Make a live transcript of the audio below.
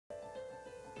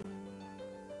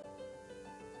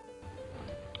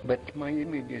But my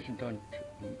images don't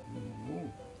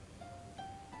move.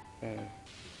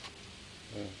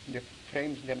 The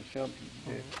frames themselves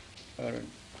are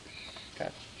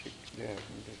static there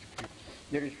in the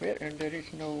script. There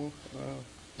is no.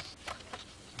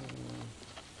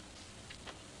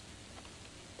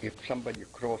 If somebody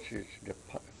crosses the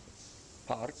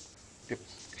park, the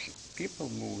people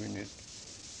move in it.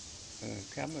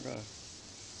 Camera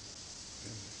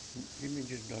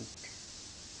images don't.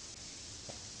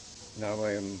 Now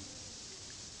I am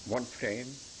one frame,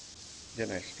 then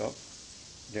I stop,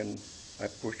 then I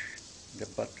push the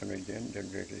button again, then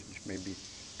there is maybe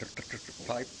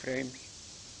 5 frames,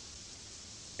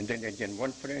 and then again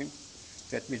 1 frame.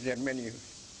 That means there are many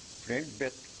frames,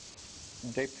 but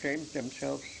they frame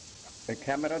themselves. The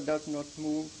camera does not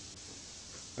move,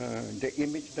 the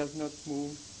image does not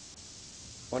move,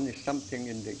 only something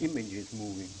in the image is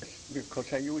moving.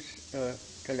 Because I use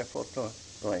telephoto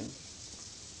lens,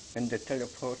 and the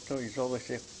telephoto is always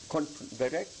a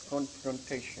direct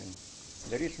confrontation.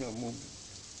 There is no movement.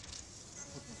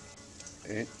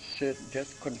 It's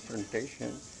just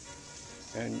confrontation,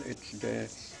 and it's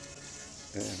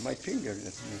my finger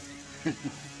that moves.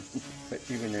 But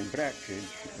even in brackets,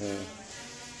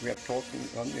 we are talking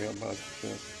only about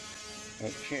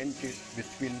changes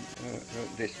between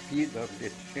the speed of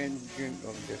the changing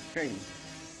of the frame,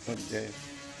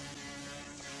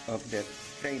 of the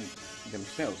frame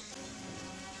themselves,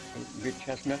 which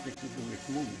has nothing to do with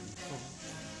movement.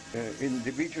 In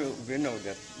the visual, we know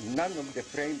that none of the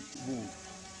frames move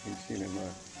in cinema.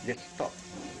 They stop.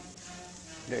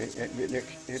 There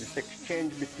is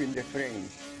exchange between the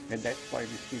frames, and that's why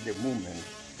we see the movement.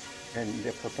 And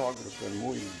the photographer,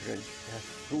 Manuel, has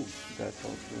proved that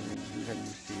also when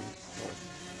you see his work.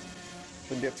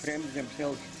 So the frames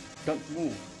themselves don't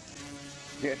move.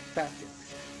 They're static.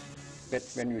 But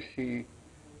when you see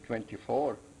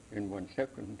 24 in 1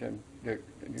 second, then the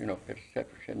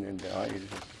perception in the eye is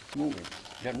moving.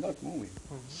 They're not moving.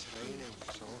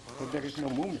 So there is no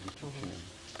movement.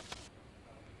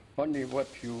 Only what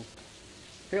you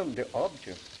film, the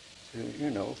object,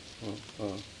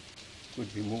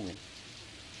 could be moving.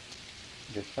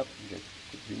 The subject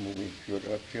could be moving. If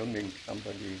you're filming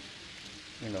somebody,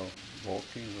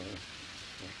 walking or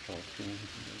talking,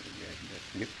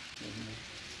 the lips move.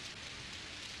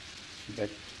 But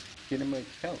cinema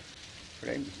itself,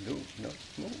 frames do not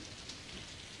move.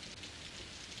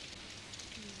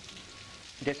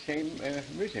 The same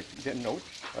music, the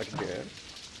notes are there,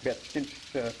 but since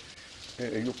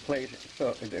you play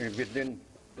within,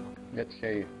 let's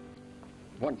say,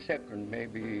 1 second,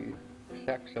 maybe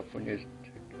saxophonist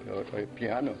or a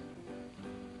piano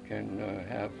can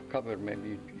cover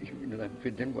maybe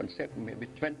within 1 second, maybe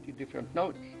 20 different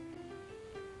notes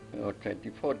or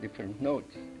 24 different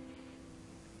notes.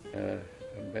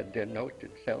 But the note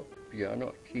itself,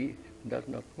 piano, key, does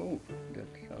not move.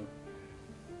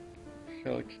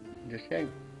 So it's the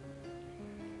same.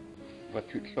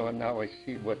 So now I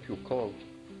see what you call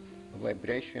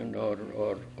vibration or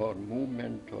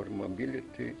movement or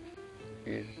mobility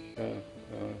is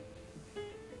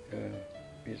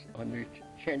only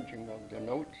changing of the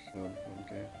notes,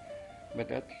 but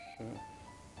that's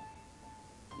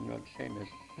not the same as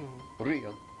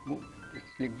real movement.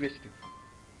 It's linguistic,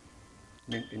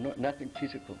 nothing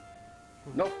physical.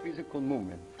 No physical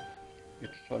movement.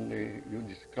 It's only you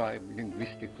describe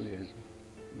linguistically as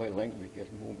by language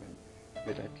as movement,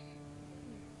 but that's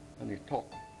only talk.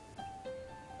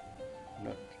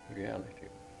 Not reality.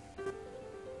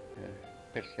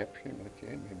 Perception,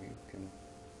 okay, maybe you can.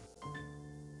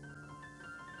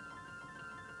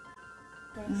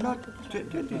 That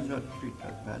is not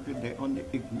treated badly, they only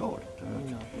ignore it.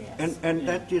 And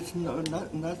that is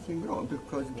nothing wrong,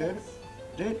 because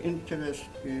their interest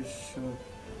is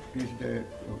the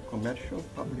commercial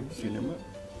public cinema,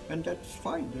 and that's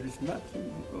fine, there is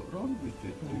nothing wrong with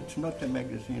it. It's not a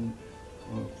magazine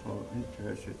for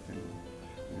interested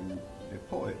in the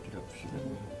poetry of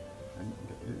cinema, and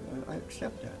I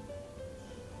accept that.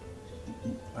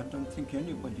 I don't think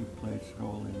anybody plays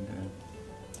role in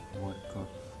the work of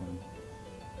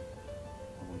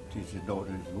what Isidore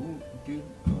did,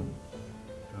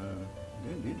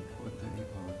 they did what they,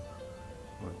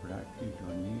 or Bracky,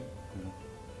 Johnny.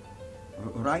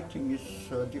 Writing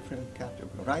is a different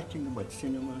category. Writing about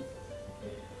cinema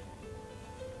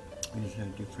is a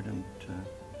different.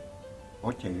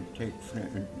 Okay, you take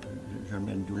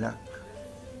Germaine Dulac,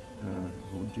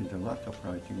 who did a lot of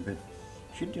writing, but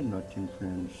she did not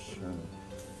influence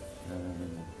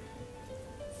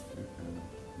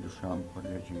Duchamp or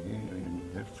Legier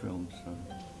in their films,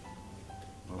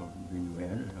 or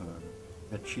Buñuel,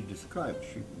 but she described,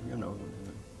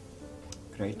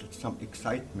 created some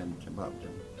excitement about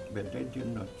them, but they did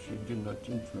not. She did not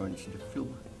influence the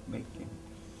filmmaking,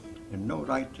 and no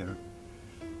writer,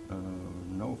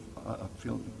 no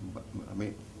film. I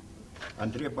mean,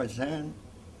 André Bazin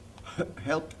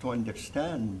helped to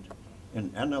understand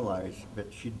and analyze,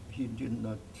 but he did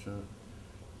not.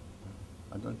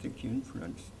 I don't think he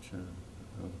influenced.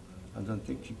 I don't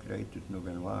think he created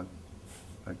Nouvelle Vague.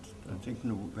 I think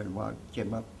Nouvelle Vague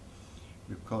came up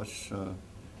because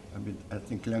I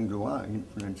think Langlois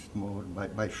influenced more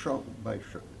by show.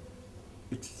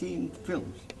 It's seeing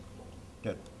films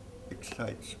that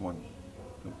excites one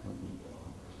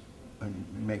and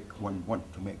make one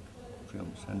want to make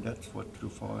films, and that's what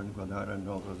Truffaut and Godard and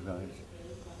all those guys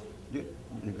did.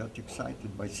 They got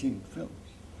excited by seeing films,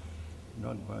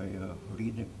 not by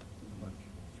reading about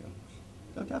films.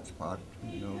 So that's part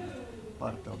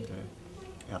of the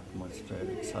atmosphere,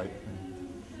 excitement.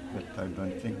 But I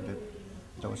don't think that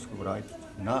those who write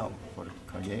now for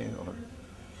Cahiers or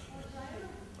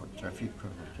Traffic or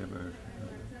whatever,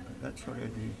 that's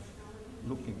already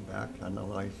looking back,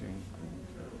 analyzing.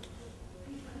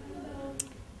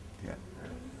 Yeah.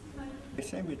 The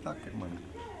same with Ackerman.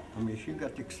 I mean, she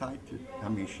got excited. I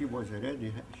mean, she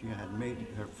had made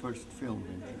her first film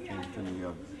when she came to New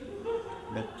York.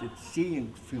 But it's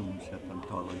seeing films at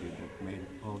Anthology that made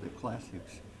all the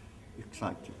classics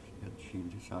excited, that she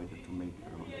decided to make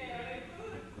her own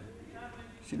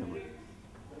cinema.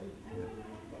 Yeah.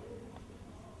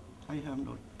 I have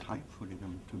no time for it.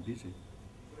 I'm too busy.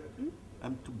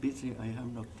 I'm too busy. I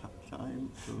have no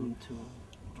time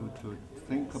to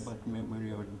think about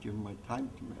memory or give my time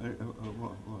to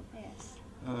Yes.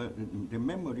 the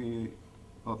memory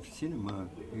of cinema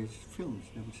is films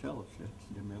themselves. That's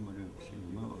the memory of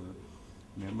cinema, or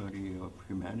memory of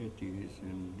humanities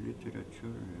and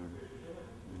literature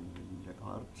and the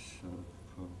arts,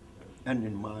 and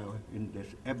in this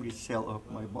every cell of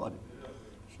my body.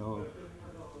 So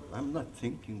I'm not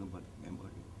thinking about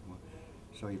memory.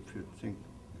 So if you think,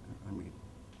 I mean,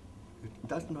 it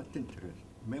does not interest me.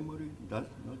 Memory does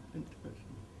not interest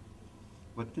me.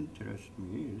 What interests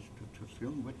me is to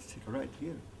film what's right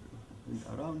here,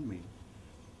 around me.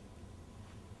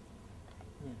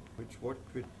 Yeah. Which work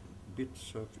with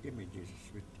bits of images,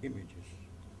 with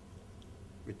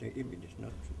the images,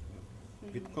 not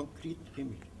with concrete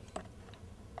images.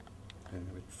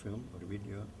 And with film or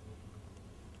video,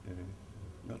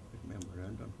 not with memory.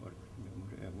 I don't work with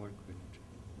memory. I work with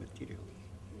materials,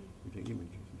 with the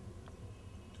images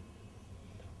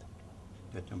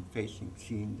that I'm facing,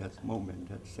 seeing that moment,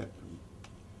 that second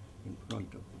in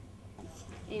front of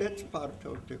me. That's part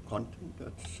of the content.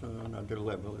 That's another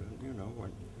level,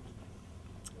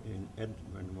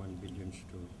 when one begins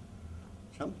to.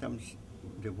 Sometimes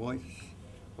the voice.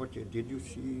 Okay, did you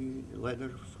see the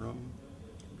letter from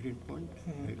Greenpoint?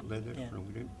 A letter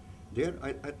from Green. There,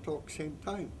 I talk same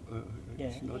time.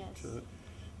 It's not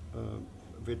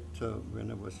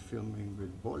when I was filming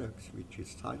with Bolex, which is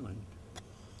silent.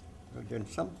 Then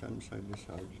sometimes I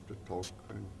decide to talk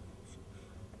and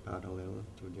parallel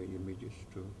to the images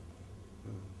to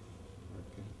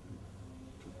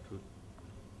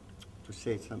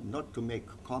say some, not to make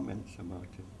comments about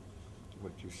it,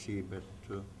 what you see, but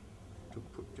to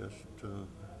put just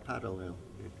parallel.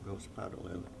 It goes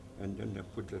parallel, and then I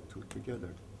put the two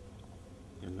together.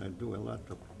 And I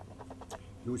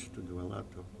used to do a lot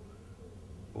of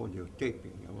audio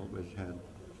taping. I always had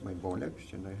my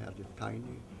Bolex, and I had a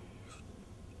tiny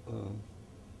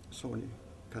Sony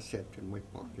cassette in my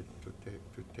pocket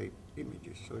to tape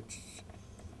images. So it's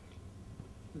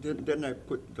then I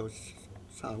put those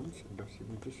sounds and those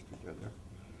images together.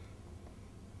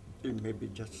 It may be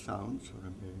just sounds, or I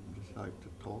may decide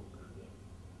to talk,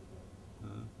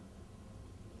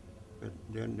 but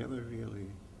they're never really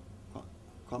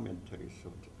commentaries.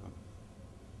 So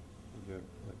they're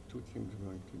like two things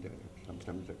going together.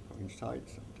 Sometimes they coincide,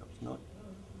 sometimes not.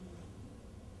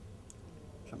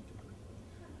 Something.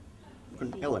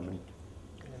 An element.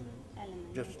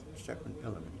 Just second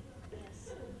element.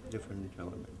 Yes. Different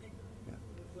elements. Yeah.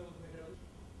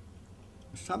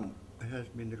 Some has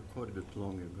been recorded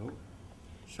long ago.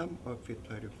 Some of it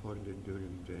I recorded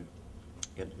during the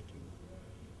editing.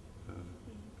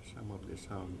 Some of the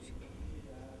sounds.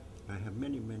 I have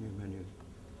many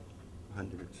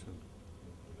hundreds of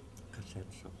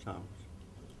cassettes of sounds.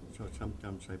 So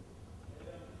sometimes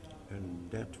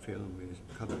and that film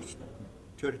covers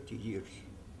 30 years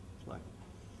life.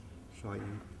 So I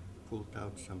pulled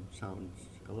out some sounds,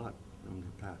 a lot from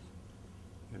the past,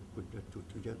 and put the two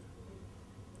together.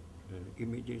 The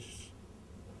images,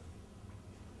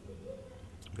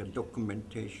 the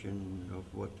documentation of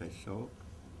what I saw,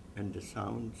 and the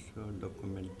sounds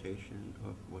documentation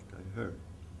of what I heard.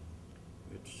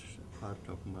 It's part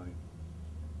of my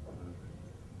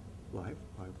life,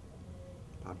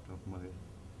 part of my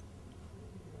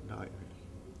diary.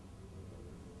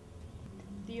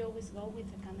 Do you always go with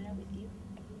the camera with you?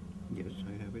 Yes,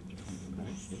 I have it.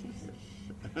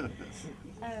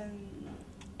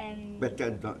 And but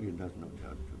it does not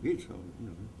have to be so. You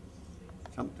know.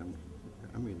 Sometimes,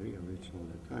 I mean, really, it's all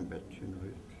the time. But you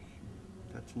know,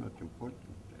 that's not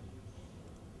important.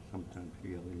 Sometimes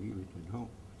really leave it at home.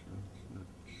 So it's not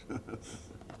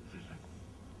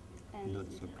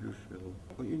not so crucial.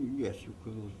 Oh, yes, you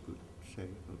could say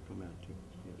automatic.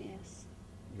 Yes.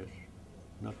 Yes,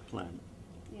 not planned.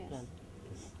 Yes. Planned.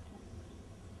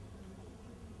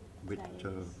 With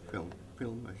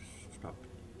film, I stopped.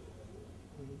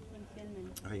 When filming.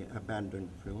 I abandoned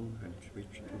film and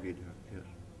switched to video. Yes.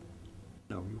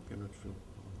 No, you cannot film.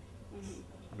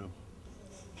 No.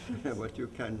 What you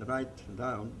can write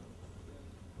down,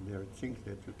 there are things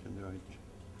that you can write.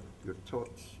 Your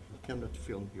thoughts. You cannot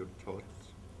film your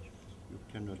thoughts. You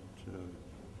cannot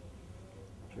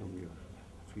film your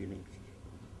feelings.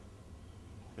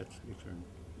 That's different.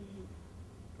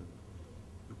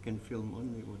 You can film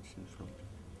only what's in front.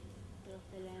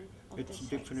 It's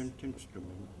different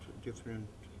instrument, different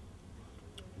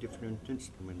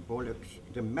instrument. Bolex,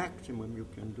 the maximum you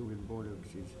can do in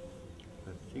Bolex is,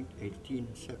 I think,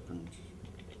 18 seconds.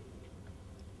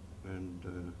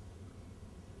 And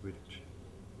with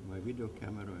my video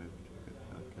camera,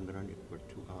 I can run it for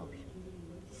 2 hours.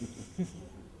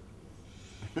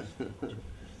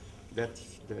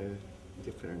 That's the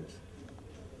difference.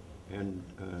 And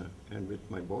with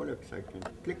my Bolex, I can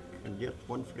click and get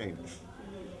 1 frame.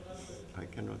 I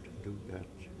cannot do that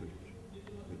with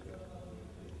video.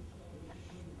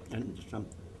 And some,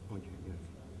 yes.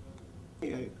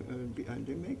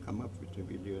 They may come up with a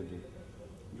video that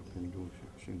you can do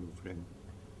single frame.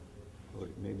 Or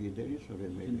maybe there is, or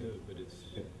maybe. You can do it, but it's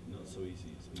not so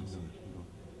easy. It's easy. No.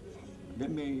 They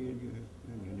may, in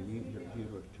a year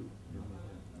or 2.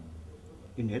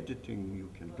 In editing, you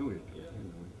can do it, you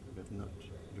know, but not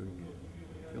during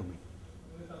filming.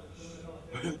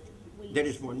 There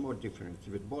is one more difference.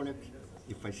 With Bolex,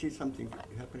 if I see something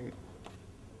happening,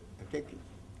 I take it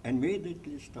and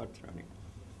immediately start running.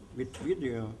 With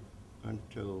video,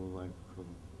 until like,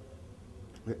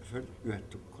 first you have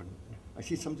to connect. I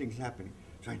see something's happening,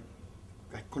 so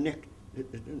I connect.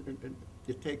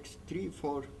 It takes 3,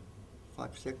 4,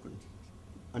 5 seconds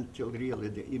until really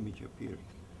the image appears.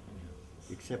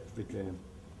 Except with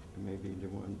maybe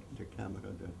the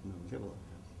camera that Museo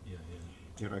has. Yeah.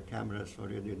 There are cameras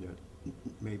already that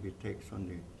maybe takes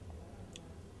only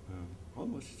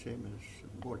almost same as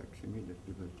Bolex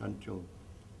immediately, but until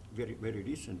very, very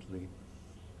recently,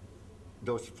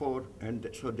 those 4, and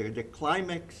so the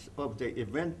climax of the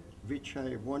event which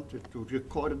I wanted to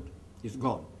record is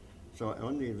gone. So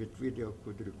only with video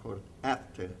could record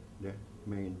after the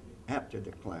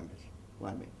climax.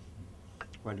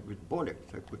 While with Bolex,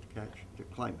 I could catch the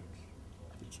climax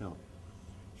itself.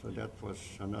 So that was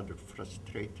another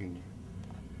frustrating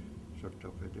sort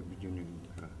of at the beginning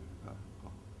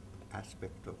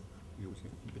aspect of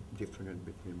using different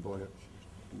between Bolex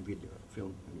and video,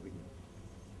 film and video.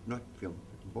 Not film,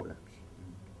 but Bolex.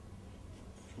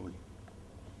 Sorry.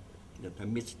 That I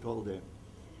missed all the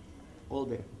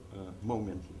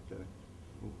moments that I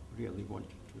really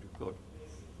wanted to record.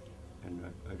 And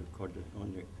I recorded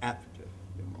only after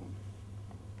the moment.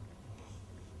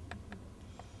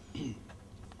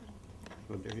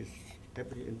 So there is,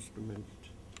 every instrument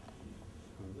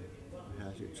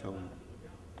has its own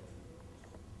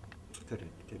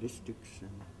characteristics.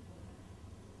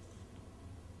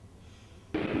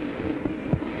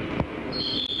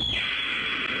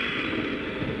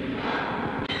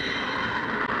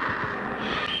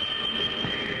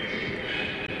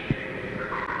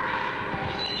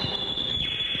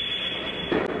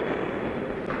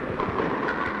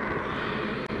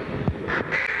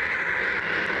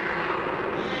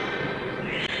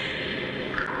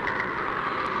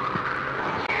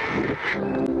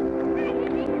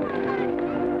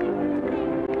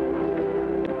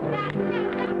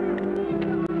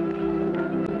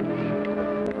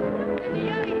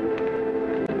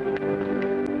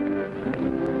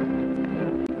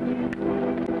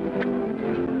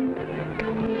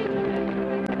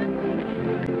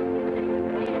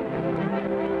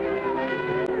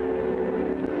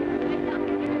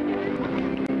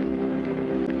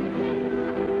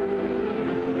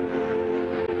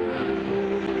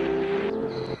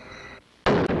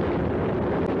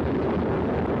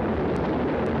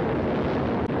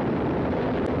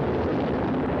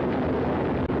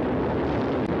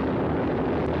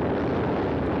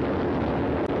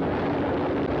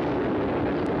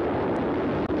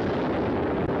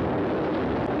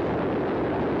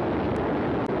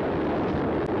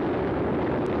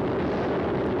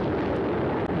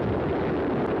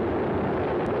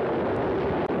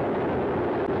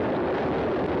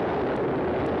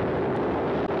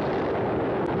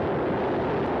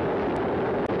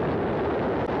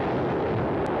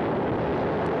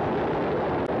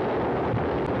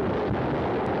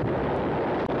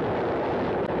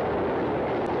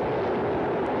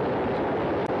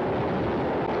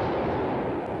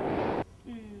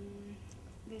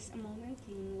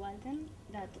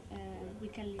 that we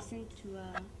can listen to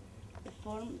the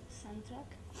form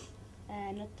soundtrack,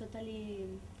 not totally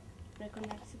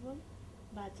recognizable,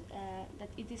 but that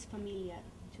it is familiar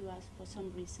to us for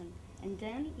some reason. And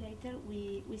then later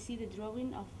we see the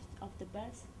drawing of the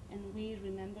birds and we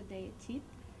remember the teeth.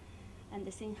 And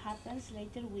the same happens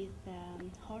later with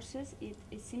horses.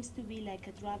 It seems to be like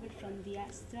a travel from the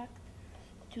abstract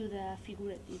to the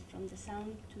figurative, from the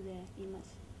sound to the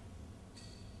image.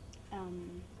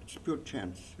 It's pure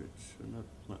chance. It's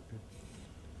not.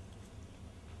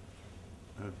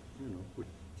 It's put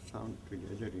sound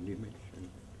together in image. And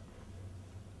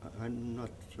I'm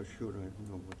not so sure I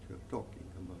know what you're talking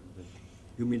about. But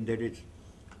you mean there is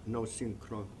no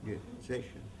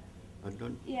synchronization? I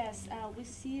don't. Yes, we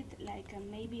see it like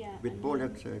maybe a. With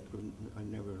Borax, I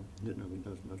never. It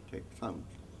does not take sound.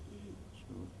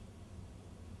 So.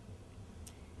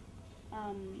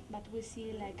 But we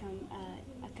see like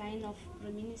a kind of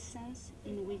reminiscence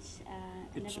in which.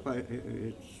 It's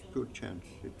pure chance.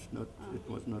 It's not. It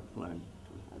was not planned.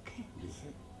 Okay.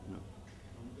 No.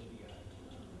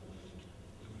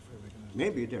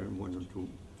 Maybe there are one or two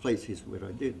places where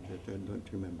I did that I don't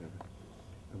remember.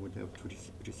 I would have to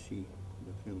receive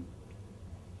the film.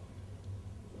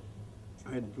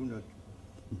 I do not.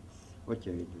 What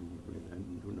I do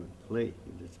not play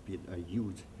the speed. I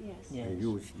use. Yes. Yes. I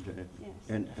use the Yes.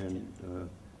 and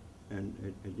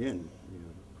again,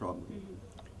 problem.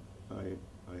 I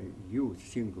use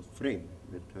single frame,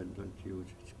 but I don't use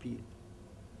speed.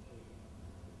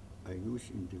 I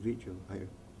use individual. I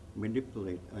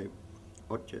manipulate.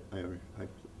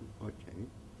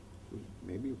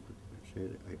 Maybe you could say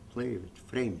that I play with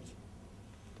frames,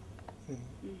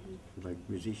 like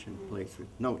musician plays with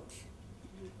notes.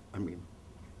 I mean,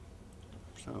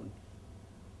 sound.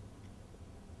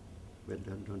 But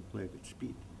I don't play with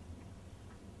speed.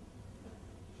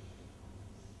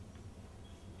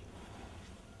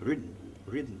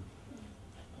 Rhythms.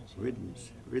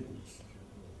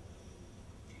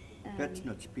 That's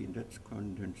not speed, that's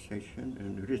condensation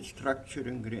and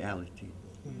restructuring reality.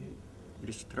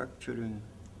 Restructuring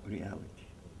reality.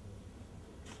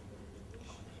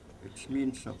 It's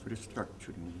means of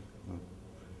restructuring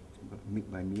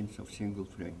by means of single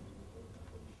frame.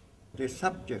 The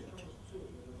subject,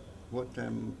 what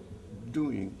I'm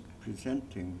doing,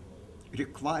 presenting,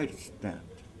 requires that.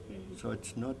 So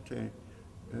it's not,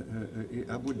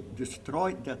 I would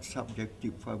destroy that subject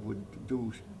if I would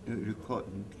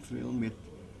film it,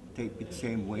 tape it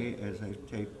same way as I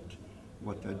taped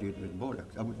what I did with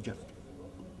Borax. I would just,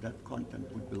 that content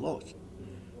would be lost.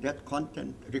 That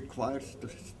content requires to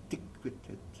stick with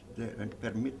it there and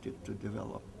permit it to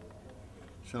develop.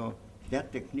 So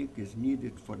that technique is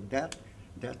needed for that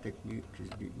technique is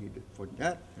needed for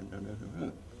that,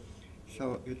 and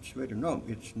so it's very normal.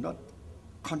 It's not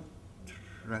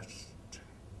contrast,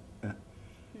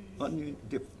 only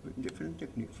different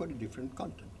technique for a different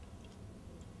content.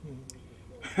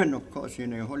 And of course,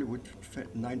 in a Hollywood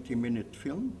 90-minute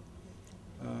film,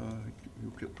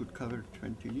 you could cover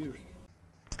 20 years.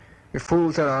 We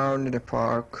fooled around in the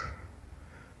park,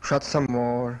 shot some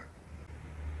more,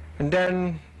 and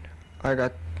then I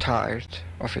got tired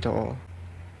of it all.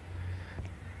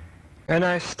 And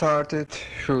I started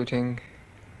shooting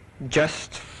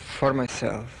just for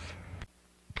myself.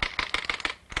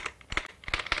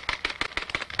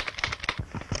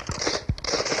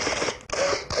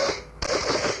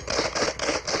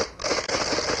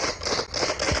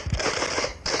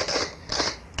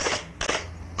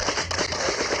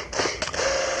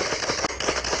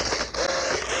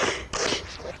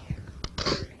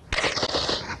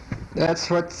 That's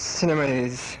what cinema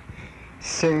is.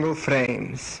 Single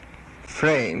frames.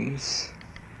 Frames.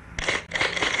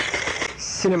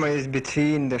 Cinema is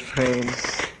between the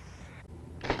frames.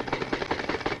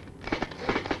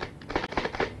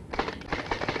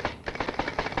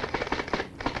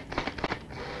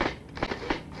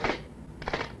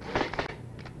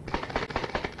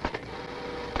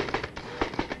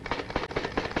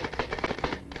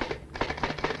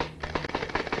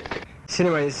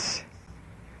 Cinema is